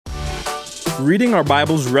Reading our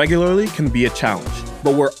Bibles regularly can be a challenge,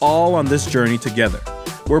 but we're all on this journey together.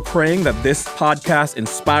 We're praying that this podcast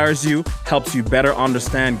inspires you, helps you better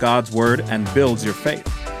understand God's Word, and builds your faith.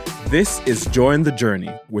 This is Join the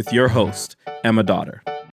Journey with your host, Emma Dotter.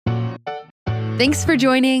 Thanks for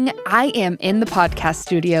joining. I am in the podcast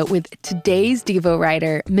studio with today's Devo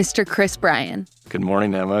writer, Mr. Chris Bryan. Good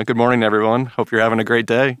morning, Emma. Good morning, everyone. Hope you're having a great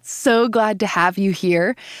day. So glad to have you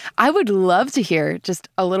here. I would love to hear just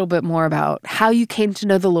a little bit more about how you came to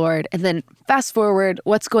know the Lord, and then fast forward,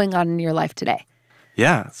 what's going on in your life today?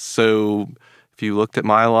 Yeah, so if you looked at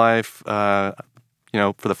my life, for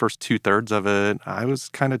the first 2/3 of it, I was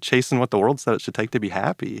kind of chasing what the world said it should take to be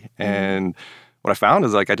happy. And what I found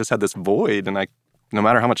is I just had this void, and no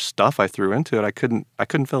matter how much stuff I threw into it, I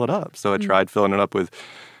couldn't fill it up. So I tried filling it up with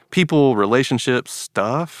people, relationships,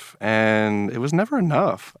 stuff, and it was never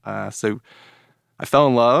enough. So I fell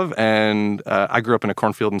in love, and I grew up in a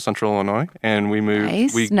cornfield in central Illinois, and we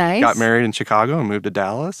moved. Nice. Got married in Chicago and moved to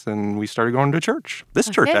Dallas, and we started going to church. This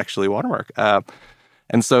church, actually, Watermark.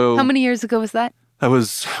 And so, how many years ago was that?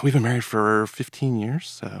 We've been married for 15 years.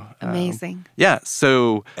 So amazing.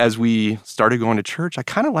 So as we started going to church, I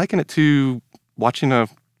kind of liken it to watching a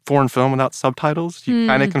foreign film without subtitles. You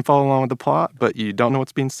kind of can follow along with the plot, but you don't know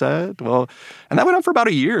what's being said. Well, and that went on for about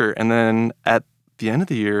a year. And then at the end of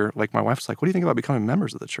the year, my wife's like, what do you think about becoming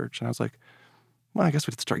members of the church? And I was like, well, I guess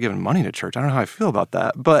we have to start giving money to church. I don't know how I feel about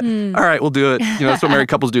that, but all right, we'll do it. That's what married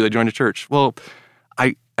couples do. They join a church. Well,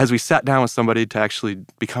 as we sat down with somebody to actually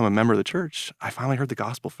become a member of the church, I finally heard the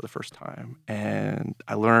gospel for the first time. And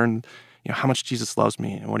I learned, how much Jesus loves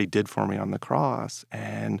me and what he did for me on the cross.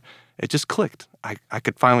 And it just clicked. I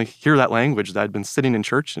could finally hear that language that I'd been sitting in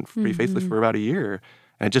church and pretty faithfully for about a year.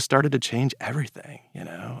 And it just started to change everything,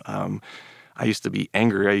 I used to be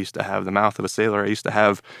angry. I used to have the mouth of a sailor. I used to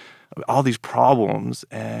have all these problems.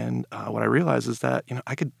 And what I realized is that,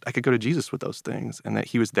 I could go to Jesus with those things, and that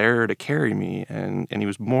he was there to carry me, and he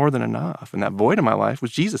was more than enough. And that void in my life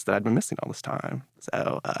was Jesus that I'd been missing all this time.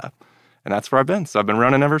 So, and that's where I've been. So I've been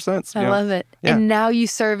running ever since. I love it. Yeah. And now you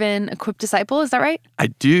serve in Equip Disciple, is that right? I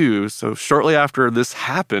do. So shortly after this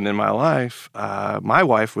happened in my life, my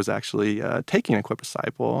wife was actually taking Equip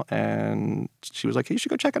Disciple, and she was like, hey, you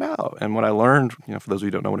should go check it out. And what I learned, for those of you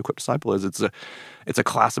who don't know what Equip Disciple is, it's a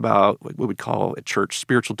class about what we'd call at church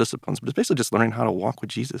spiritual disciplines, but it's basically just learning how to walk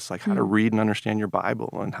with Jesus, how to read and understand your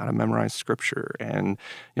Bible, and how to memorize scripture, and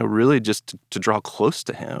really just to draw close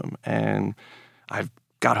to him. And I've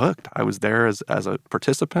got hooked. I was there as a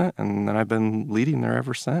participant, and then I've been leading there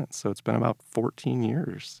ever since. So it's been about 14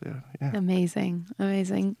 years. Yeah. Amazing.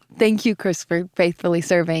 Thank you, Chris, for faithfully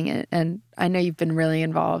serving. And I know you've been really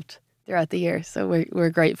involved throughout the year, so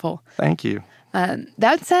we're grateful. Thank you.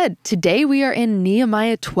 That said, today we are in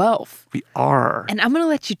Nehemiah 12. We are. And I'm going to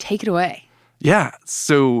let you take it away. Yeah.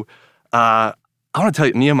 So I want to tell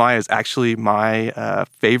you, Nehemiah is actually my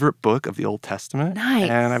favorite book of the Old Testament. Nice.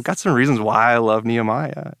 And I've got some reasons why I love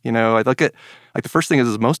Nehemiah. I look at, the first thing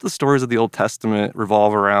is most of the stories of the Old Testament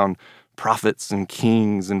revolve around prophets and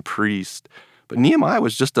kings and priests. But Nehemiah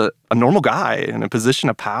was just a normal guy in a position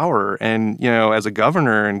of power, and, as a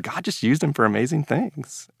governor, and God just used him for amazing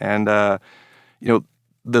things. And,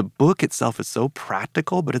 the book itself is so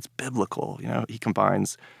practical, but it's biblical. He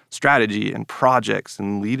combines strategy and projects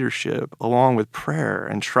and leadership along with prayer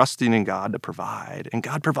and trusting in God to provide. And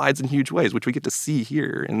God provides in huge ways, which we get to see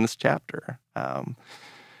here in this chapter. And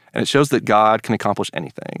it shows that God can accomplish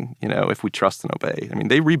anything, if we trust and obey.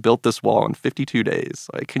 They rebuilt this wall in 52 days.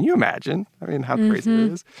 Can you imagine? How crazy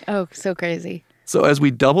it is? Oh, so crazy. So as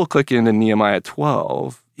we double click into Nehemiah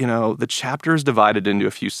 12, the chapter is divided into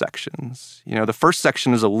a few sections. The first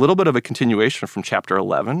section is a little bit of a continuation from chapter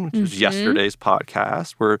 11, which is yesterday's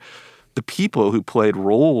podcast, where the people who played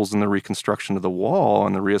roles in the reconstruction of the wall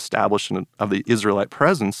and the reestablishment of the Israelite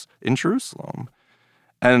presence in Jerusalem.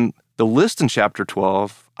 And the list in chapter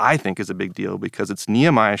 12, I think, is a big deal because it's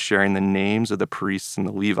Nehemiah sharing the names of the priests and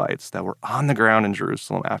the Levites that were on the ground in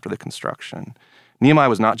Jerusalem after the construction. Nehemiah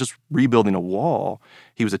was not just rebuilding a wall,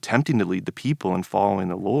 he was attempting to lead the people in following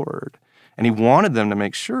the Lord. And he wanted them to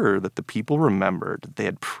make sure that the people remembered that they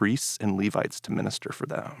had priests and Levites to minister for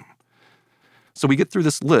them. So we get through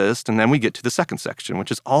this list, and then we get to the second section,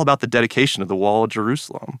 which is all about the dedication of the wall of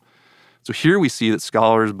Jerusalem. So here we see that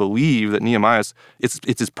scholars believe that Nehemiah's, it's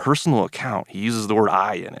his personal account. He uses the word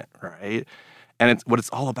I in it, right? And what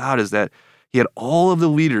it's all about is that he had all of the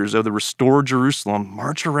leaders of the restored Jerusalem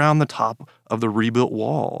march around the top of the rebuilt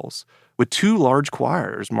walls with two large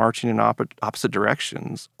choirs marching in opposite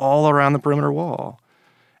directions all around the perimeter wall.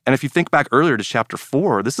 And if you think back earlier to chapter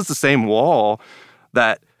 4, this is the same wall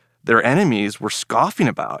that their enemies were scoffing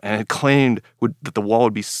about and had claimed that the wall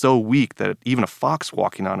would be so weak that even a fox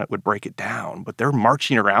walking on it would break it down. But they're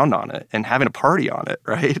marching around on it and having a party on it,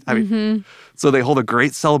 right? I mean, so they hold a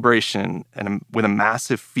great celebration and with a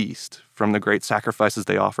massive feast from the great sacrifices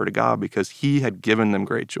they offer to God because he had given them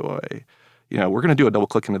great joy. You know, we're going to do a double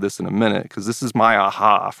click into this in a minute because this is my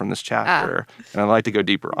aha from this chapter, and I'd like to go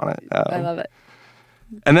deeper on it. I love it.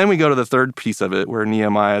 And then we go to the third piece of it where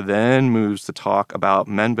Nehemiah then moves to talk about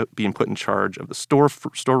men being put in charge of the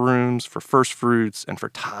storerooms for first fruits and for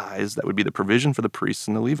tithes that would be the provision for the priests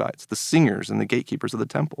and the Levites, the singers and the gatekeepers of the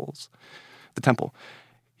temple.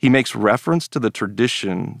 He makes reference to the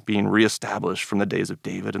tradition being reestablished from the days of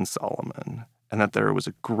David and Solomon, and that there was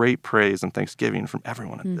a great praise and thanksgiving from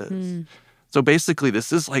everyone at this. So basically,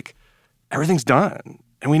 this is like everything's done.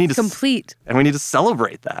 And we need to complete. And we need to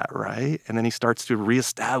celebrate that, right? And then he starts to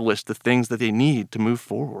reestablish the things that they need to move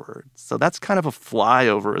forward. So that's kind of a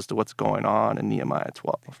flyover as to what's going on in Nehemiah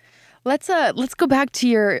 12. Let's go back to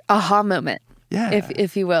your aha moment,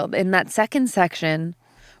 if you will. In that second section,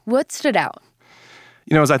 what stood out?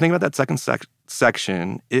 You know, as I think about that second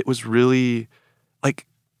section, it was really like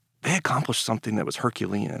they accomplished something that was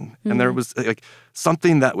Herculean. And there was like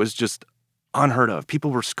something that was just unheard of.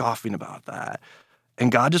 People were scoffing about that.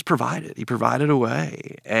 And God just provided. He provided a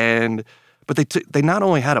way. But they not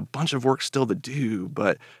only had a bunch of work still to do,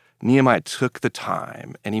 but Nehemiah took the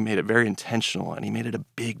time and he made it very intentional and he made it a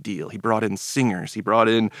big deal. He brought in singers. He brought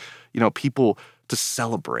in, people to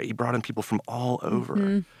celebrate. He brought in people from all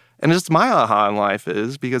over. And just my aha in life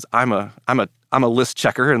is because I'm a list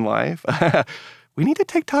checker in life. We need to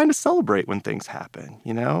take time to celebrate when things happen,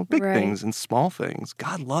 big things and small things.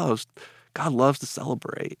 God loves to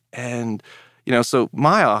celebrate. And so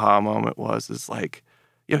my aha moment is like,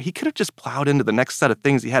 he could have just plowed into the next set of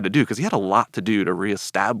things he had to do because he had a lot to do to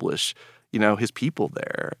reestablish, his people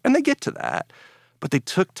there. And they get to that, but they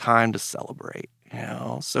took time to celebrate,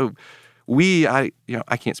 So I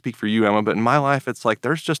can't speak for you, Emma, but in my life, it's like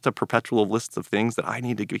there's just a perpetual list of things that I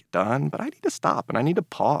need to get done, but I need to stop and I need to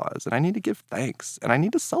pause and I need to give thanks and I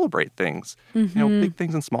need to celebrate things, big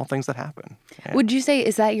things and small things that happen. Yeah. Would you say,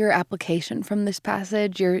 is that your application from this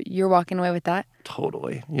passage? You're walking away with that?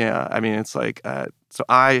 Totally. Yeah. I mean, it's like, as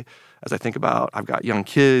I think about, I've got young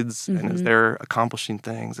kids and as they're accomplishing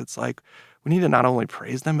things, it's like, we need to not only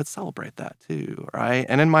praise them, but celebrate that too, right?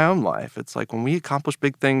 And in my own life, it's like when we accomplish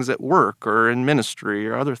big things at work or in ministry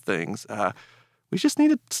or other things, we just need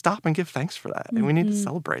to stop and give thanks for that. And we need to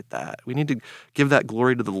celebrate that. We need to give that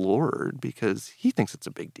glory to the Lord because he thinks it's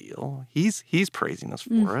a big deal. He's praising us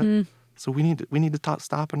for it. So we need to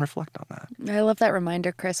stop and reflect on that. I love that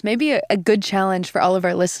reminder, Chris. Maybe a good challenge for all of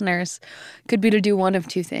our listeners could be to do one of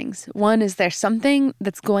two things. One is there's something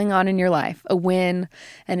that's going on in your life, a win,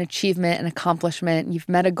 an achievement, an accomplishment. You've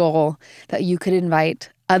met a goal that you could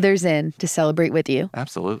invite others in to celebrate with you.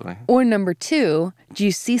 Absolutely. Or number two, do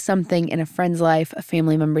you see something in a friend's life, a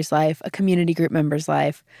family member's life, a community group member's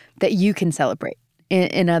life that you can celebrate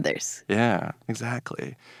in others? Yeah,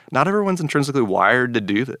 exactly. Not everyone's intrinsically wired to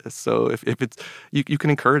do this. So if it's, you can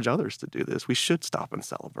encourage others to do this. We should stop and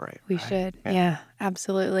celebrate. We should. Yeah,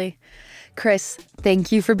 absolutely. Chris, thank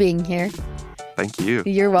you for being here. Thank you.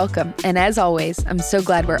 You're welcome. And as always, I'm so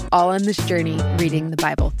glad we're all on this journey reading the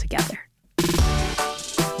Bible together.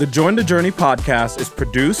 The Join the Journey podcast is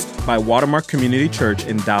produced by Watermark Community Church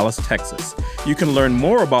in Dallas, Texas. You can learn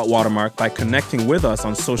more about Watermark by connecting with us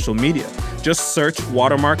on social media. Just search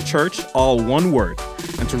Watermark Church, all one word.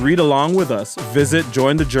 And to read along with us, visit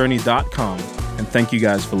jointhejourney.com. And thank you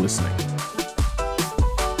guys for listening.